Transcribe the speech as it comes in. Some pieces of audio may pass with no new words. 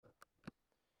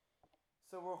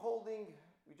So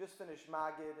we just finished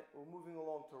Magid, we're moving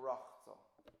along to Ruchtza.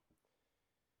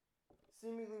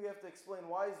 Seemingly we have to explain,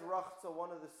 why is Ruchtza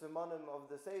one of the simanim of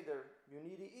the Seder? You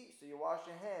need to eat, so you wash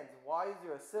your hands. Why is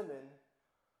there a siman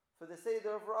for the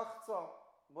Seder of Ruchtza?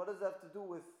 What does that have to do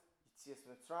with Yitzias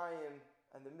Mitzrayim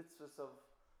and the mitzvahs of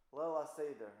Leil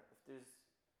HaSeder? If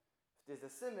there's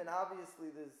a siman,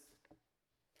 obviously there's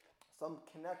some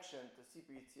connection to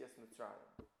Sipur Yitzias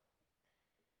Mitzrayim.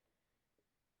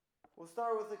 We'll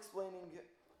start with explaining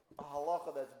a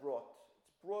halacha that's brought.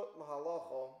 It's brought in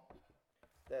halacha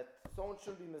that someone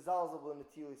shouldn't be mezalzel in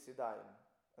Netilas Yadayim.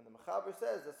 And the Mechaber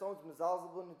says that someone's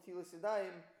mezalzel in Netilas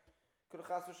Yadayim could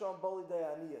chas v'shalom boli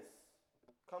aniyas,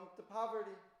 come to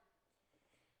poverty.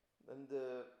 Then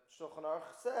the Shulchan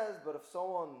Aruch says, but if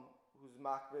someone who's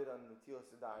makbid on Netilas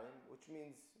Yadayim, which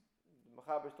means the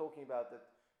Mechaber is talking about that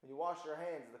when you wash your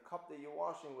hands, the cup that you're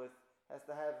washing with has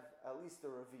to have at least a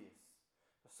revius.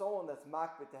 Someone that's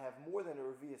makbid to have more than a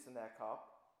revius in that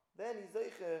cup, then he's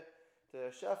zeiche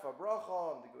to shefa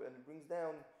bracha, and it brings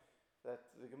down that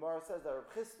the Gemara says that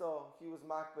Reb Chisda, he was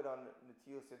makbid on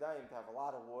Netilas Yadayim to have a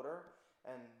lot of water,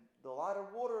 and the lot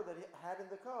of water that he had in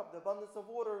the cup, the abundance of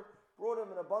water, brought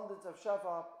him an abundance of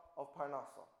shefa of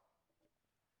Parnasah.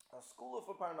 A Segula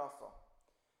For Parnasah.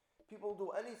 People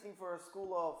do anything for a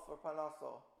Segula For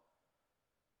Parnasah.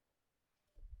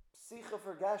 Psicha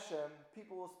for Geshem,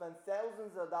 people will spend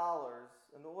thousands of dollars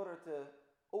in order to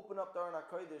open up the Aron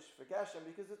HaKodesh for Geshem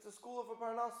because it's a Segula For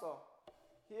Parnasah.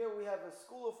 Here we have a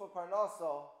Segula For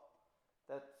Parnasah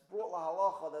that's brought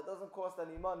lahalacha, that doesn't cost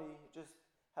any money, just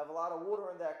have a lot of water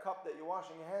in that cup that you're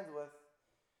washing your hands with,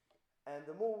 and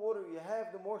the more water you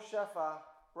have, the more shefa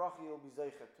bracha you'll be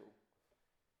zeicha to.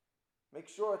 Make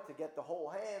sure to get the whole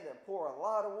hand and pour a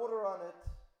lot of water on it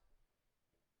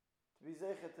to be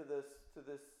zeicha to this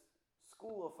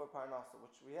Segula For Parnasah,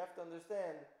 which we have to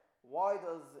understand. Why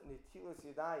does Netilas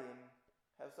Yadayim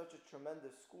have such a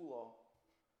tremendous Segula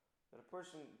that a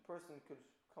person could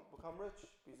become rich,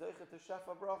 be zeicha to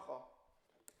shefa bracha?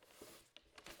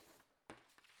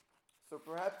 So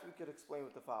perhaps we could explain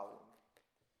with the following.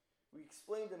 We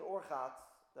explained in Orchatz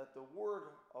that the word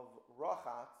of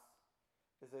rachatz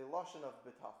is a lashon of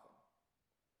bitachon.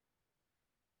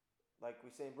 Like we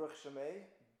say in Bruch Shemay,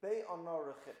 be'ana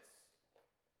rechitz,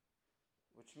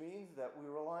 which means that we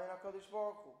rely on HaKadosh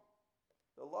Baruch Hu.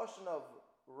 The lashon of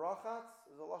rachatz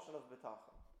is a lashon of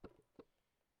bitachon.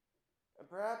 And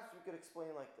perhaps we could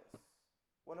explain like this.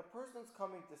 When a person's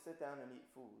coming to sit down and eat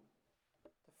food,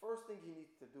 the first thing he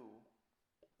needs to do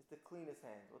is to clean his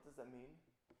hands. What does that mean?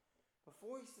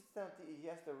 Before he sits down to eat, he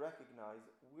has to recognize,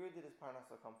 where did his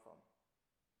parnasah come from?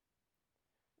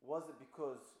 Was it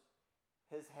because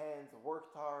his hands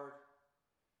worked hard,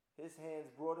 his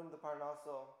hands brought him the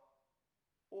parnasah,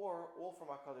 or all from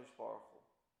HaKadosh Baruch Hu?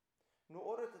 In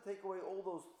order to take away all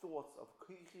those thoughts of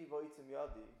kichi v'oitzim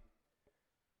yadi,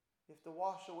 you have to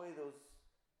wash away those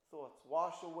thoughts.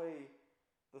 Wash away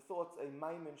the thoughts a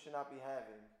maimin should not be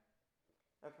having.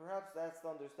 And perhaps that's the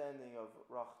understanding of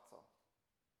Ruchtza.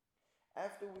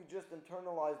 After we just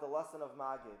internalized the lesson of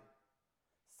Magid,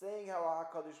 saying how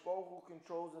HaKadosh Baruch Hu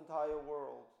controls the entire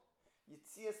world,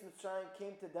 Yitzias Mitzrayim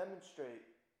came to demonstrate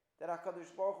that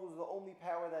HaKadosh Baruch Hu is the only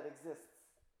power that exists.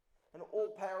 And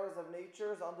all powers of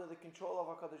nature is under the control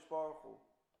of HaKadosh Baruch Hu.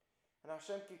 And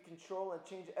Hashem can control and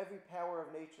change every power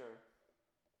of nature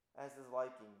as His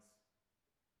likings.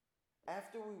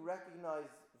 After we recognize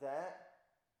that,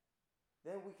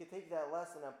 then we can take that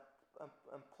lesson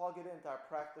and plug it into our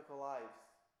practical lives.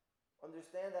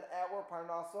 Understand that our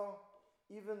parnasah,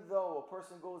 even though a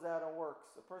person goes out and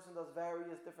works, a person does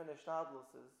various different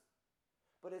ishtadluses,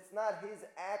 but it's not his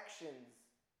actions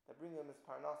that bring him his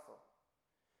parnasah.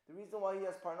 The reason why he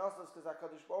has parnasah is because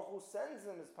HaKadosh Baruch Hu sends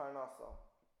him his parnasah.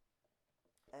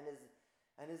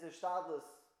 And his ishtadlus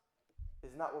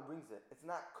is not what brings it. It's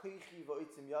not koichi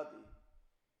v'oitzim yadi.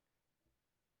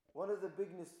 One of the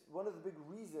big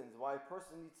reasons why a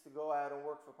person needs to go out and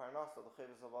work for parnasah, the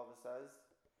Chovos HaLevavos says,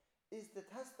 is to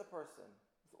test the person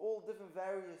with all different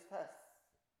various tests.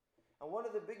 And one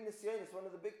of the big nisyonis, one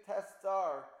of the big tests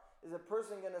is a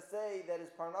person going to say that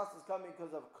his parnasah is coming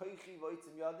because of koichi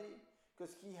v'oitzim yadi,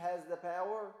 because he has the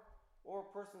power, or a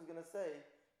person is going to say,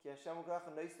 ki Hashem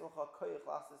neisel lecha koich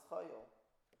lasis chayil.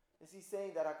 Is he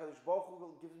saying that HaKadosh Baruch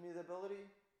Hu gives me the ability?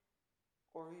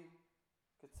 Or he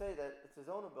could say that it's his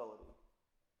own ability.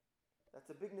 That's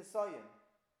a big nisayon.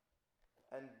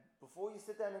 And before you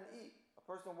sit down and eat, a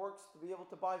person works to be able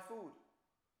to buy food,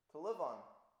 to live on.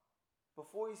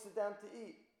 Before you sit down to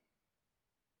eat,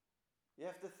 you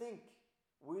have to think,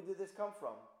 where did this come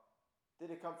from? Did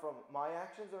it come from my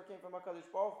actions or it came from HaKadosh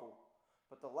Baruch Hu?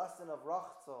 But the lesson of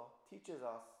Ruchtza teaches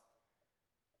us,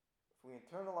 if we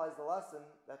internalize the lesson,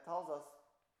 that tells us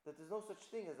that there's no such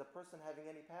thing as a person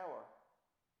having any power.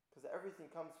 Because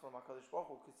everything comes from HaKadosh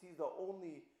Baruch Hu, because He's the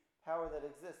only power that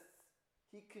exists.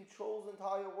 He controls the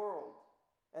entire world.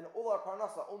 And all our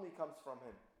Parnasah only comes from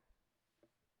Him.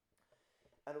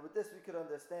 And with this we could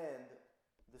understand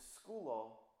the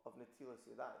Segula of Netilas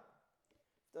Yadayim.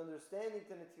 The understanding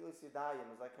to Netilas Yadayim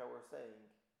is like how we're saying,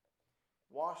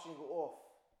 washing off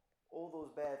all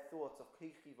those bad thoughts of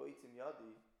Keichi V'Oitzim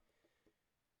Yadi,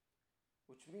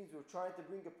 which means we're trying to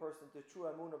bring a person to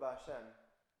true Emunah B'Hashem.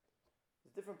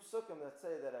 There's different psukim that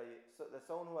say that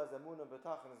someone who has Emunah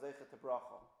B'Tachon is zeichet to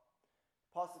bracha.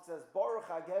 Pasuk says, Baruch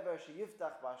HaGever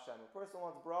sheyiftach B'Hashem. A person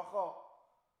wants bracha,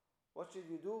 what should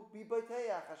you do? Be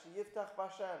B'Teach sheyiftach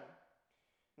B'Hashem.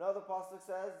 Another pasuk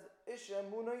says, Ish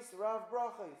Emunais Rav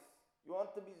Brachais. You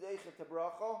want to be zeichet to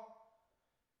bracha?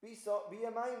 Be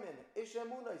a maimin. Ish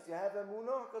Emunais. You have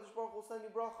Emunah, HaKadosh Baruch Hu will send you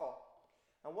bracha.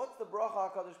 And what's the bracha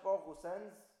HaKadosh Baruch Hu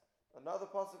sends? Another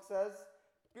pasuk says,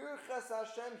 Birchas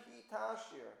Hashem hi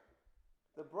tashir.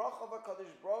 The bracha of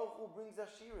HaKadosh Baruch Hu brings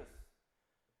ashiris.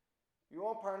 You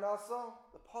want Parnasah?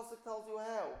 The pasuk tells you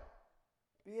how.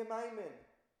 Be a maimin.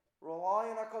 Rely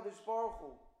on HaKadosh Baruch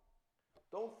Hu.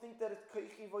 Don't think that it's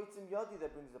Keichi V'Oitzim Yadi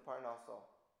that brings the Parnasah.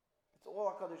 It's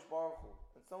all HaKadosh Baruch Hu.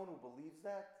 And someone who believes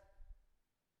that,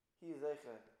 he is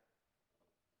zeichet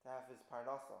to have his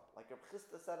Parnasah. Like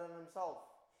Ruchtza said on himself.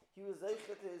 He was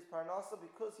zeichet to his Parnasah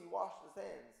because he washed his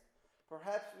hands.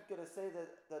 Perhaps we could say that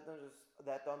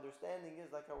the understanding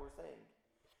is like how we're saying.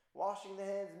 Washing the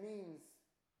hands means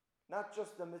not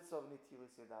just the mitzvah of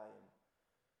Netilas Yadayim.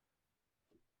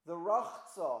 The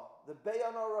Ruchtza, the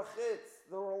Beyan HaRachitz,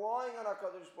 the relying on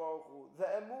HaKadosh Baruch Hu, the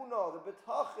Emunah, the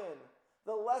B'tachin,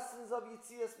 the lessons of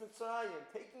Yitzias Mitzrayim,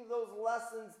 taking those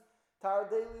lessons to our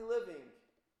daily living.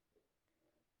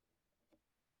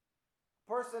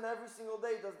 A person every single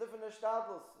day does different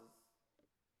ishtadluses.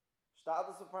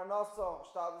 Ishtadlus of Parnasah,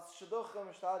 ishtadlus Shidduchim,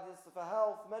 ishtadlus for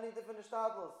health, many different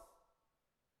ishtadlus.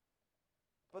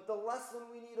 But the lesson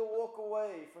we need to walk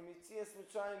away from Yitzias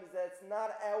Mitzrayim is that it's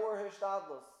not our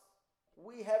hishtadlus.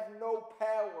 We have no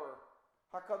power.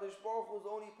 HaKadosh Baruch Hu is the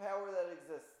only power that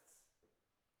exists.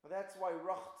 And that's why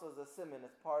Ruchtza is a siman,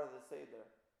 it's part of the Seder.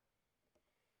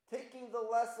 Taking the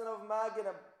lesson of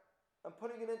Magen and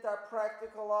putting it into our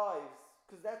practical lives,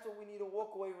 because that's what we need to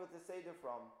walk away with the Seder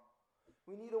from.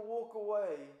 We need to walk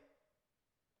away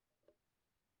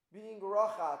being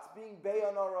rachatz, being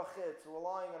beyan arachitz,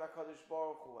 relying on HaKadosh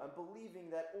Baruch Hu, and believing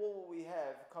that all we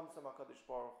have comes from HaKadosh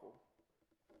Baruch Hu.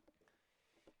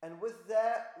 And with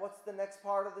that, what's the next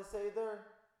part of the Seder?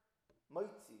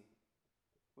 Motzi.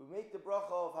 We make the bracha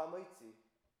of ha-Motzi.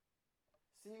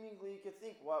 Seemingly you could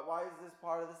think, why is this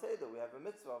part of the Seder? We have a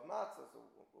mitzvah of Matzah, so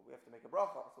we have to make a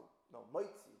bracha. So, no,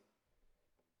 Motzi.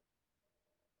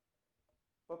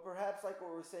 But perhaps like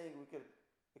what we're saying, we could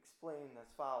explain as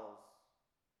follows.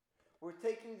 We're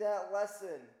taking that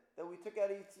lesson that we took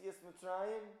out of Yitzias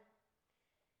Mitzrayim,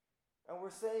 and we're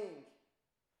saying,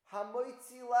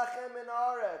 Ha-Motzi lechem min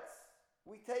aretz.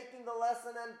 We're taking the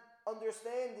lesson and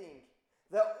understanding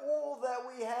that all that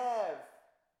we have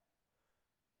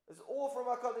is all from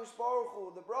HaKadosh Baruch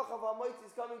Hu. The bracha of Ha-Motzi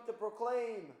is coming to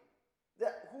proclaim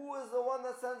that who is the one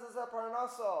that sends us a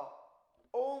Parnasah?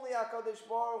 Only HaKadosh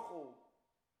Baruch Hu.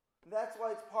 That's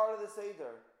why it's part of the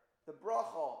Seder. The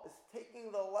bracha is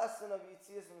taking the lesson of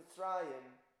Yitzias Mitzrayim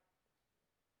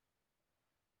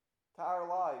to our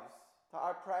lives, to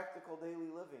our practical daily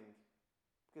living.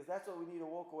 Because that's what we need to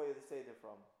walk away with the Seder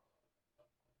from.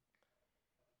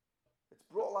 It's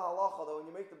brought la halacha that when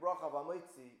you make the bracha of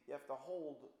ha-Motzi, you have to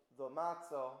hold the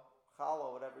matzah,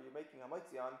 challah, whatever you're making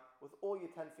ha-Motzi on, with all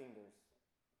your 10 fingers.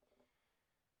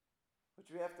 Which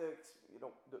we have to,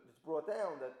 it's brought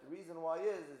down that the reason why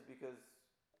is because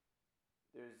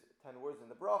there's 10 words in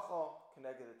the bracha,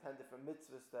 connected to 10 different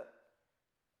mitzvahs that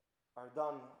are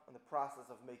done in the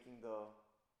process of making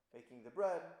the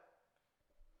bread.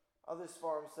 Other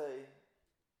Sfarim say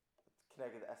it's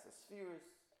connected to Esses spheres.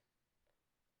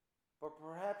 But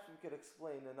perhaps we could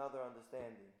explain another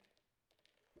understanding.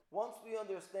 Once we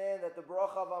understand that the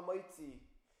bracha of ha-Motzi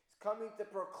is coming to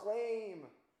proclaim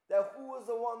that who is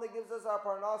the one that gives us our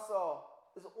Parnasah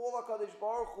is all HaKadosh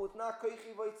Baruch Hu, it's not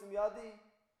Keichi V'Oitzim Yadi.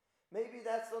 Maybe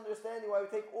that's the understanding why we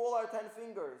take all our 10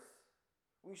 fingers.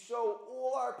 We show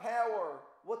all our power,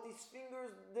 what these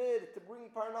fingers did to bring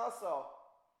Parnasah.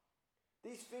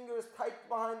 These fingers typed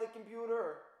behind the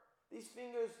computer. These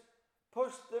fingers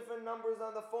pushed different numbers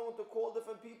on the phone to call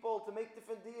different people, to make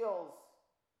different deals.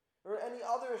 Or any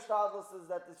other shtadluses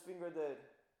that this finger did.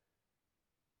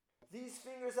 These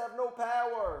fingers have no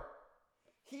power.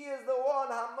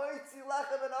 one, Hamotzi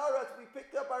Lechem and Aretz, we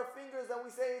picked up our fingers and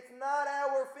we say, it's not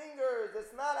our fingers,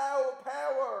 it's not our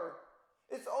power.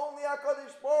 It's only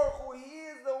HaKadosh Baruch Hu. He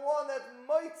is the one that's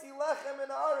Motzi Lechem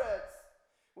and Aretz.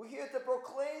 We're here to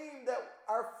proclaim that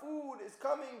our food is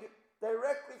coming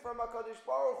directly from HaKadosh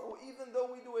Baruch Hu, even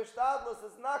though we do Ishtadlus,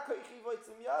 it's not Koichi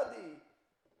V'Otzim Yadi.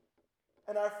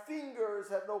 And our fingers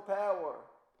have no power.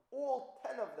 All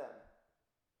 10 of them.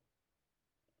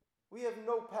 We have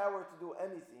no power to do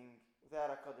anything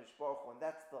without HaKadosh Baruch Hu, and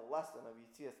that's the lesson of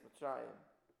Yetzias Mitzrayim.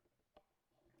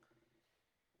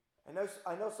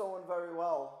 I know someone very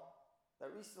well that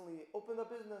recently opened a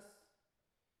business,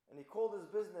 and he called his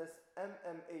business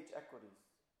MMH Equities.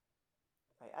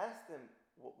 I asked him,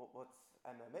 what's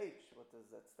MMH? What does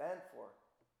that stand for?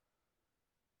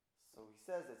 So he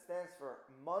says it stands for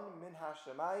Mon Min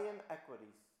HaShemayim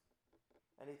Equities.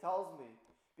 And he tells me,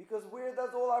 because where does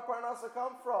all our Parnasah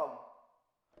come from?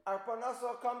 Our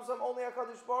Parnasah comes from only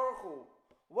HaKadosh Baruch Hu.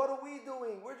 What are we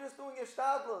doing? We're just doing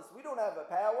Ishtadlus. We don't have a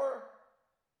power.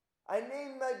 I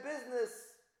named my business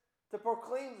to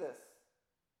proclaim this.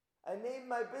 I named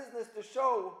my business to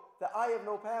show that I have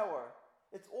no power.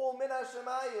 It's all Min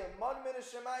HaShemayim, Mon Min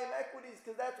HaShemayim Equities,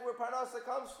 because that's where Parnasah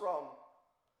comes from.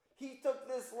 He took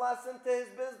this lesson to his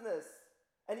business,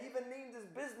 and he even named his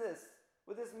business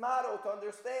with this motto to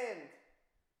understand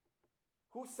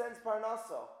who sends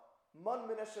Parnasah, Mon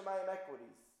Min HaShemayim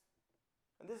Equities.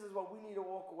 And this is what we need to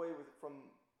walk away with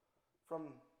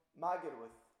from Magid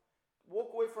with.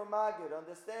 Walk away from Magid,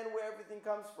 understand where everything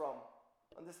comes from,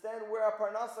 understand where our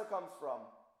Parnasah comes from.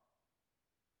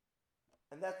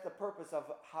 And that's the purpose of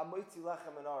Hamotzi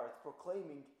Lechem and Aretz,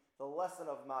 proclaiming the lesson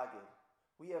of Magid.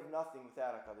 We have nothing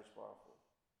without HaKadosh Baruch Hu.